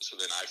 So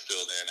then I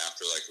filled in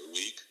after like a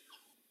week,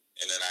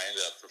 and then I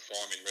ended up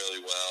performing really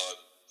well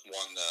and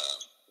won the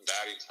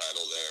batting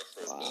title there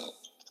for the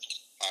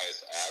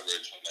highest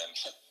average. And then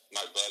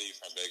my buddy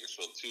from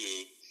Bakersfield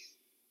too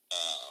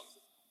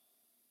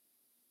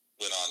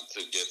went on to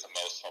get the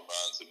most home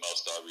runs and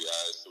most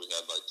RBIs. So we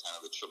had like kind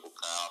of a triple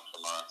crown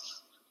from our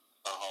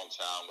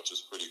hometown, which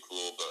is pretty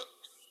cool. But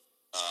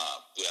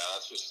yeah,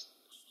 that's just,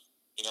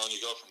 you know, when you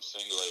go from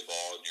single A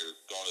ball and you're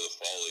going to the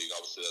Fall League,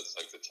 obviously that's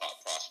like the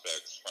top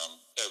prospects from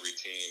every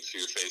team.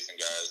 So you're facing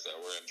guys that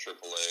were in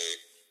Triple A,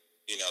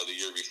 you know, the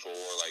year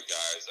before, like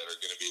guys that are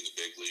going to be in the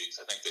big leagues.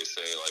 I think they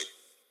say like,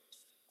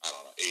 I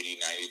don't know,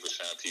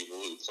 80-90% of people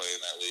who play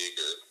in that league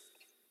or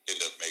end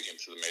up making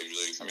to the major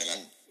leagues. I mean,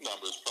 that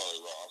number's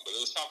probably wrong, but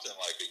it was something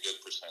like a good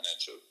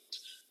percentage of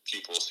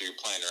people. So you're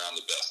playing around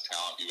the best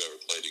talent you've ever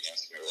played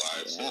against in your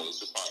life. So it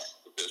was a fun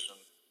competition.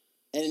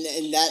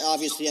 And that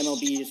obviously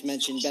MLB just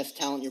mentioned best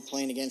talent you're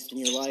playing against in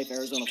your life.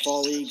 Arizona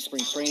Fall League,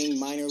 spring training,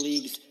 minor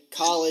leagues,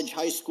 college,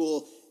 high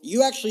school.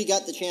 You actually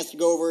got the chance to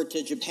go over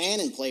to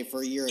Japan and play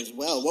for a year as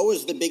well. What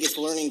was the biggest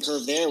learning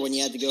curve there when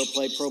you had to go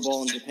play pro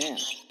ball in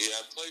Japan? Yeah,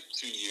 I played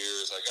 2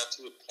 years. I got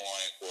to the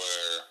point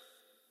where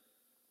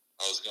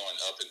I was going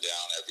up and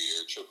down every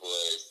year,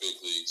 AAA, big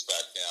leagues,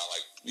 back down,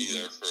 like be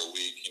there for a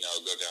week, you know,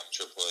 go down to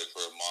AAA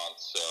for a month.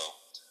 So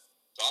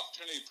the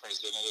opportunity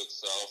presented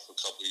itself a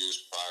couple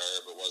years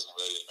prior, but wasn't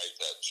ready to make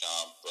that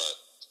jump.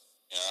 But,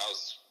 you know, that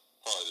was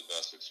probably the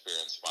best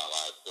experience of my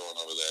life, going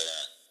over there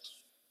and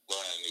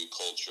learning a new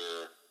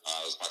culture.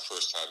 It was my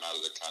first time out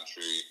of the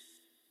country,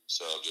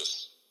 so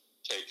just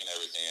taking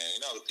everything in.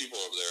 You know, the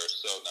people over there are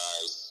so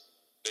nice.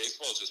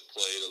 Baseball just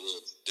played a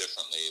little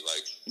differently,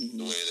 like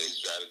the way they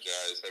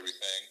strategize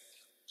everything.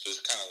 So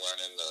just kind of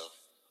learning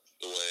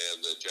the way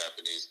of the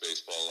Japanese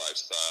baseball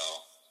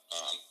lifestyle.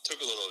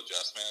 Took a little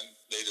adjustment.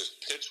 They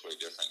just pitch way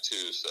different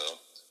too, so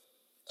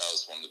that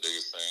was one of the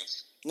biggest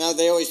things. Now,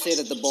 they always say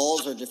that the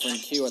balls are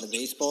different too. Are the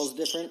baseballs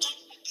different?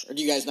 Or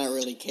do you guys not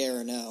really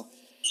care or know?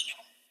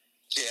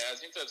 Yeah, I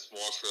think that's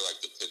more for like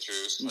the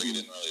pitchers. Like, it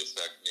didn't really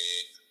affect me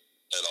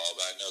at all,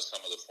 but I know some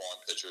of the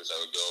foreign pitchers that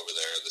would go over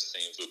there, the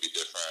seams would be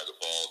different, the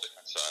ball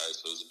different size,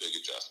 so it was a big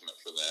adjustment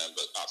for them,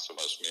 but not so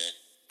much me.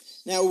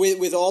 Now,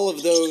 with all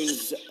of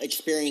those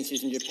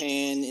experiences in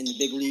Japan, in the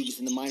big leagues,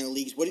 in the minor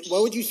leagues, what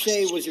would you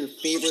say was your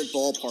favorite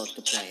ballpark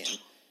to play in?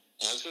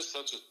 That's just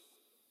such a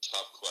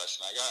tough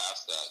question. I got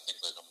asked that, I think,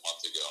 like a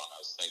month ago, and I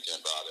was thinking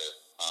about it.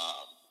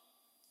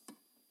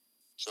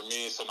 For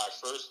me, so my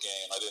first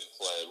game, I didn't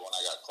play. When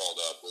I got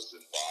called up was in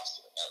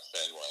Boston at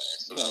Fenway,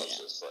 so that was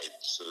just like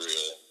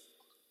surreal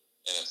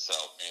in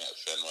itself, being at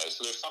Fenway.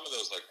 So there's some of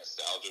those like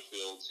nostalgia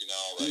fields, you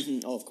know, like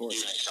of course.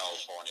 Even in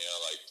California,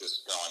 like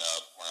just growing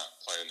up when I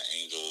playing the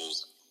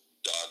Angels,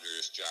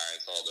 Dodgers,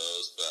 Giants, all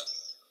those. But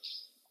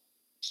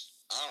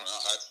I don't know.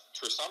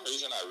 For some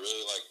reason, I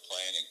really like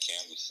playing in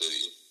Kansas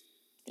City.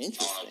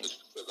 Interesting. I don't know if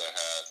it's because I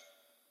had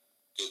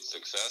good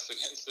success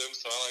against them,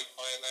 so I like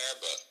playing there.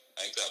 But I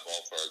think that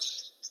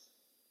ballpark's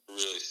a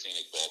really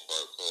scenic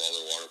ballpark with all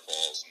their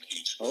waterfalls and the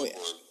huge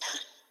scoreboard.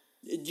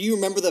 Do you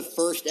remember the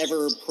first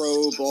ever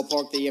pro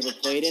ballpark that you ever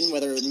played in,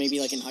 whether maybe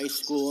like in high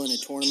school in a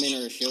tournament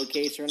or a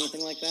showcase or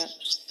anything like that?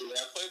 Yeah,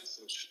 I played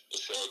some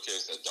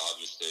showcase at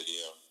Dodger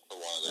Stadium for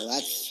one of their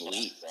that's teams.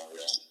 sweet.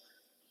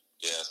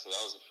 Yeah, so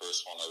that was the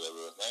first one I've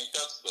ever. I think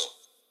that's the.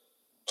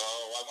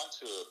 Oh, I went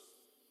to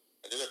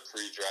I did a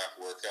pre-draft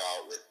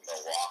workout with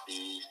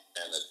Milwaukee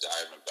and the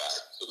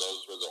Diamondbacks. So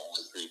those were the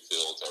only 3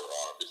 fields I were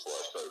on before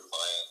I started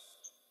playing.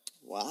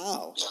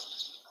 Wow.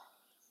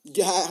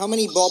 How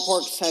many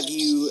ballparks have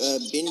you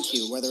been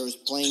to, whether it was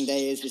playing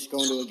days, just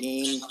going to a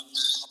game?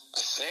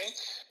 I think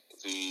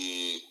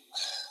there's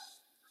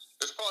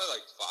probably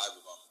like 5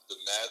 of them. The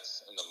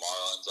Mets and the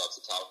Marlins off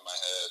the top of my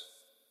head.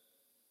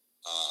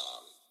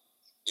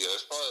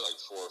 There's probably like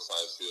 4 or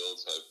 5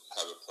 fields I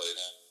haven't played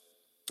in.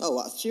 Oh,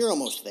 wow. So you're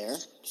almost there.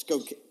 Just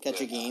go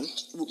catch a game.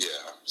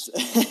 Yeah.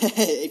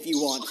 If you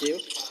want to.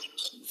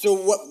 So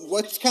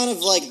what's kind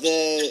of like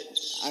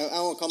I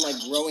won't call them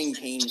like growing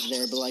pains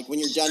there, but like when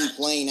you're done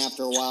playing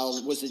after a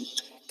while, was it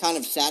kind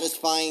of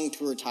satisfying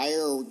to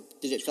retire, or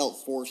did it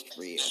felt forced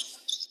for you?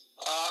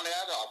 I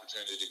had the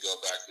opportunity to go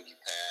back to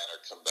Japan or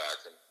come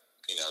back and,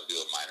 do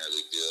a minor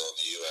league deal in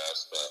the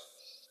U.S., but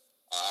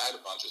I had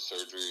a bunch of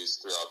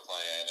surgeries throughout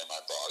playing, and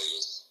my body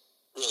was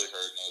really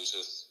hurting. It was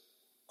just,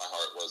 my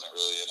heart wasn't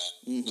really in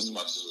it as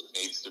much as it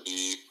needs to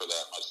be for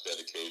that much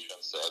dedication.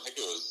 So I think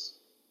it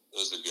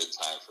was a good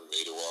time for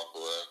me to walk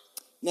away.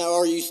 Now,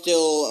 are you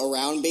still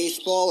around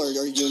baseball, or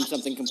are you doing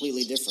something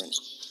completely different?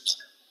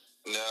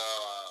 No,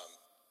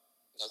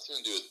 nothing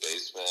to do with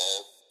baseball.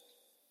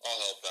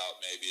 I'll help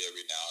out maybe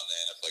every now and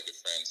then if like a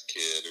friend's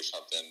kid or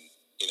something,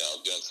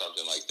 doing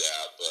something like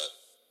that. But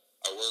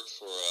I work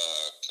for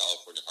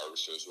California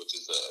Harvesters, which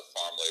is a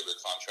farm labor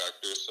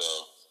contractor. So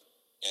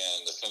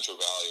in the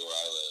Central Valley where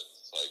I live,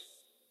 it's like,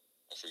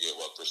 I forget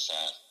what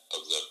percent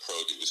of the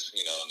produce,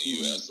 in the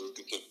U.S.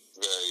 It's a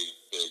very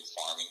big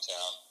farming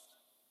town.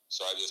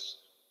 So I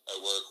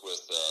work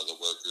with the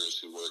workers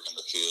who work in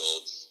the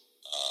fields,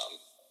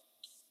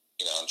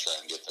 and try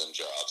and get them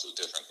jobs with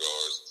different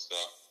growers and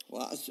stuff.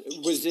 Wow.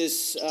 Was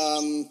this, I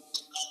don't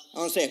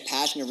want to say a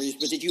passion of yours,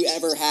 but did you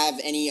ever have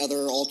any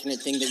other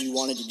alternate thing that you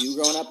wanted to do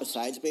growing up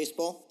besides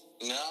baseball?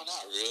 No,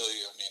 not really.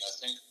 I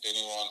think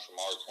anyone from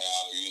our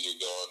town, you either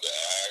go into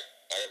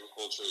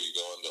agriculture or you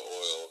go into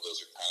oil. Those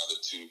are kind of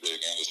the 2 big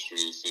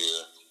industries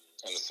here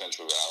in the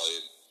Central Valley.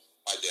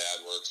 My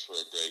dad works for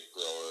a grape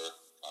grower.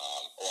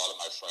 A lot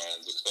of my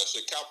friends,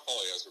 especially Cal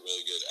Poly has a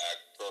really good ag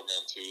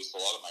program too. So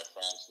a lot of my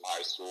friends from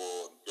high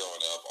school and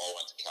growing up all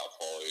went to Cal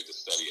Poly to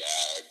study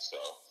ag. So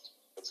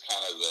it's kind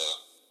of the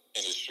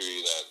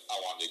industry that I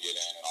wanted to get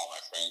in and all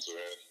my friends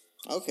are in.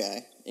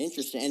 Okay,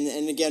 interesting.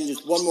 And again,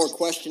 just one more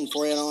question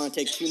for you. I don't want to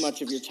take too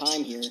much of your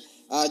time here.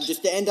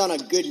 Just to end on a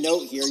good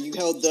note here, you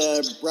held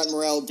the Brent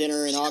Morel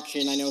dinner and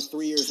auction, I know,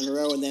 3 years in a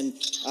row, and then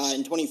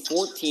in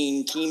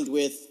 2014 teamed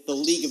with the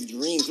League of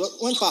Dreams. What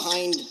went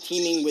behind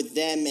teaming with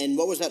them, and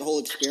what was that whole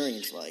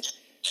experience like?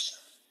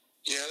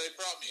 Yeah, they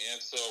brought me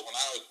in. So when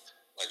I would,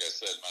 like I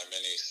said, my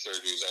many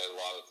surgeries, I had a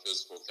lot of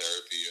physical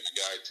therapy, and a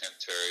guy, Tim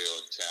Terrio,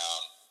 in town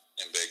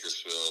in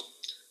Bakersfield,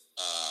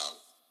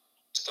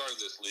 started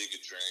this League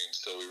of Dreams.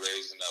 So we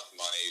raised enough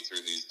money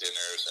through these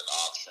dinners and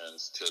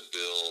auctions to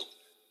build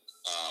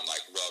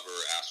like rubber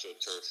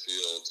AstroTurf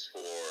fields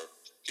for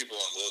people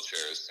in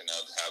wheelchairs to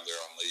have their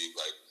own league.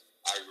 Like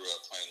I grew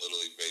up playing Little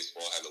League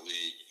baseball, had a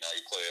league.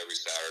 You play every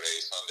Saturday,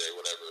 Sunday,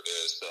 whatever it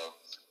is. So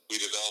we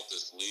developed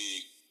this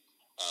league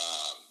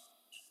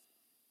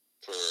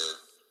for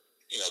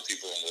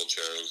people in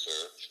wheelchairs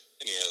or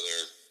any other.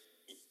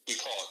 We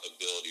call it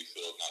ability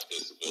field, not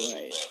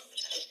disability. Right. But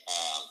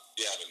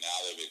but now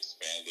they've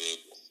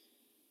expanded with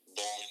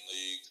bowling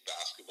leagues,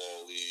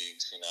 basketball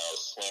leagues,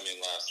 swimming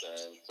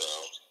lessons. So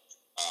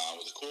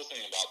the cool thing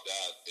about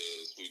that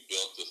is we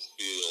built this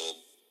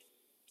field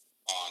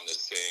on the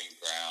same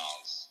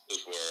grounds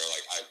as where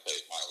I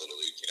played my Little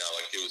League.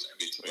 It was in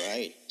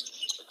between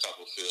a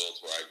couple fields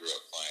where I grew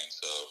up playing.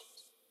 So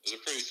it was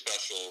a pretty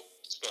special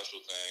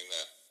thing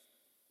that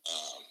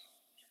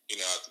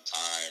at the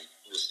time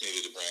just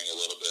needed to bring a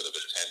little bit of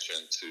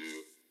attention to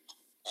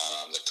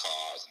the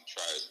cause and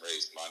try to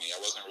raise money. I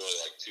wasn't really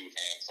too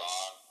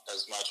hands-on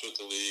as much with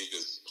the league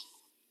as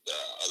the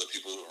other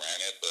people who ran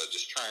it, but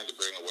just trying to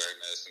bring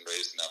awareness and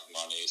raise enough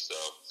money so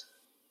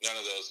none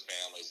of those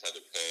families had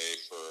to pay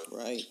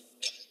for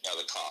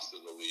the cost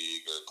of the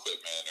league or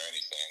equipment or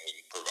anything. We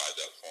can provide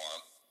that for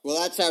them. Well,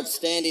 that's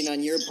outstanding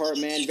on your part,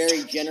 man.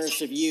 Very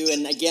generous of you.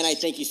 And again, I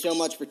thank you so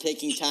much for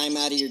taking time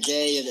out of your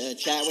day to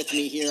chat with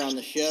me here on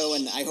the show.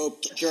 And I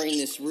hope during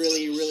this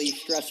really, really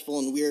stressful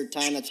and weird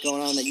time that's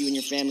going on that you and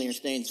your family are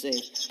staying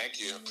safe. Thank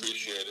you.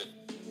 Appreciate it.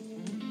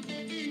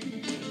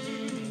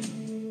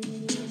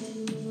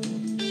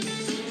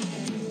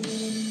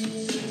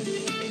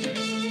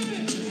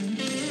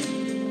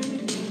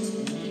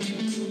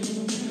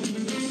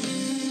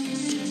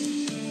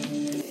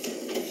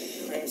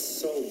 I'm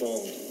so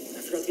bummed.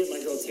 I forgot to get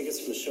my girl tickets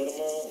for the show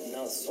tomorrow, and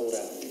now it's sold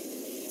out.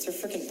 It's her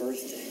freaking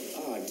birthday.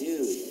 Oh,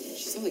 dude.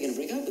 She's totally gonna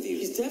break up with you.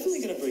 She's definitely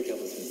gonna break up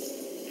with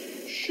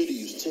me. Should've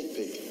used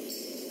TickPick.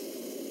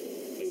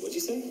 Wait, what'd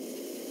you say?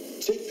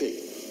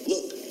 TickPick.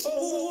 Look.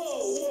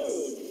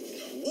 Whoa.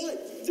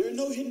 What? There are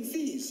no hidden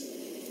fees.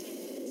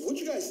 What'd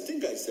you guys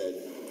think I said?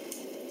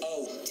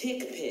 Oh,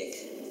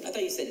 TickPick. I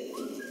thought you said...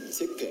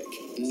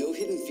 TickPick. No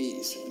hidden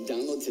fees.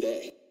 Download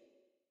today.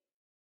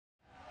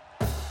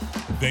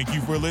 Thank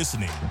you for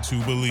listening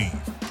to Believe.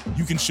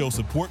 You can show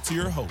support to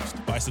your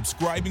host by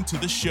subscribing to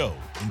the show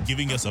and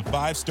giving us a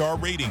 5-star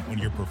rating on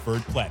your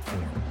preferred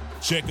platform.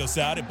 Check us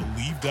out at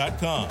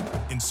Believe.com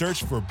and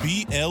search for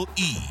BLEAV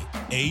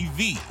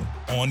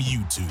on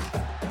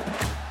YouTube.